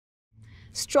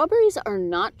Strawberries are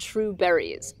not true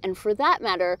berries, and for that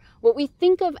matter, what we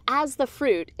think of as the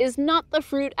fruit is not the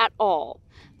fruit at all.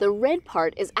 The red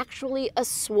part is actually a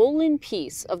swollen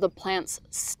piece of the plant's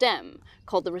stem,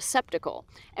 called the receptacle,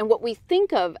 and what we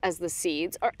think of as the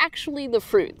seeds are actually the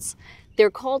fruits. They're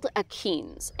called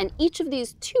achenes, and each of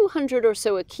these 200 or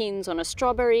so achenes on a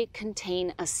strawberry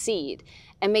contain a seed,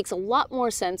 and makes a lot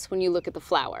more sense when you look at the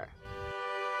flower.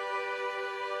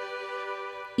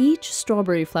 Each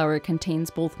strawberry flower contains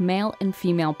both male and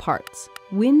female parts.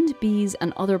 Wind bees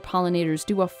and other pollinators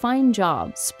do a fine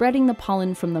job spreading the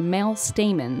pollen from the male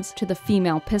stamens to the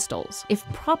female pistils. If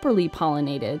properly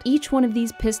pollinated, each one of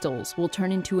these pistils will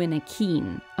turn into an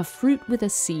achene, a fruit with a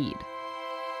seed.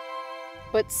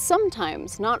 But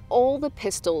sometimes not all the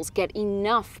pistils get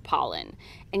enough pollen,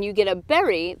 and you get a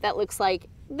berry that looks like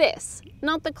this.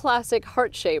 Not the classic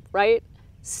heart shape, right?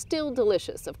 Still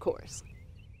delicious, of course.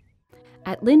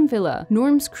 At Lynn Villa,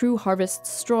 Norm's crew harvests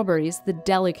strawberries the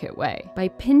delicate way, by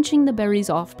pinching the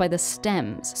berries off by the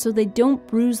stems so they don't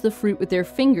bruise the fruit with their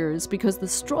fingers because the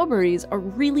strawberries are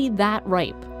really that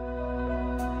ripe.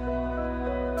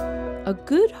 A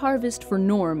good harvest for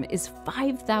Norm is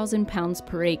 5,000 pounds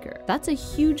per acre. That's a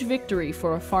huge victory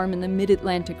for a farm in the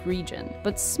mid-Atlantic region,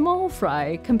 but small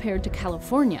fry compared to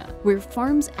California, where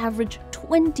farms average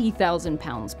 20,000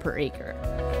 pounds per acre.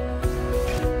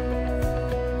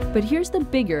 But here's the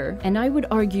bigger, and I would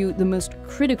argue the most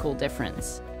critical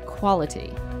difference: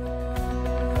 quality.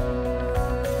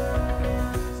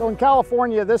 So in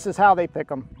California, this is how they pick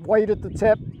them. White at the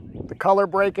tip, the color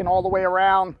breaking all the way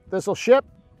around. This will ship,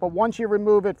 but once you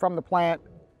remove it from the plant,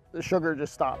 the sugar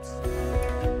just stops.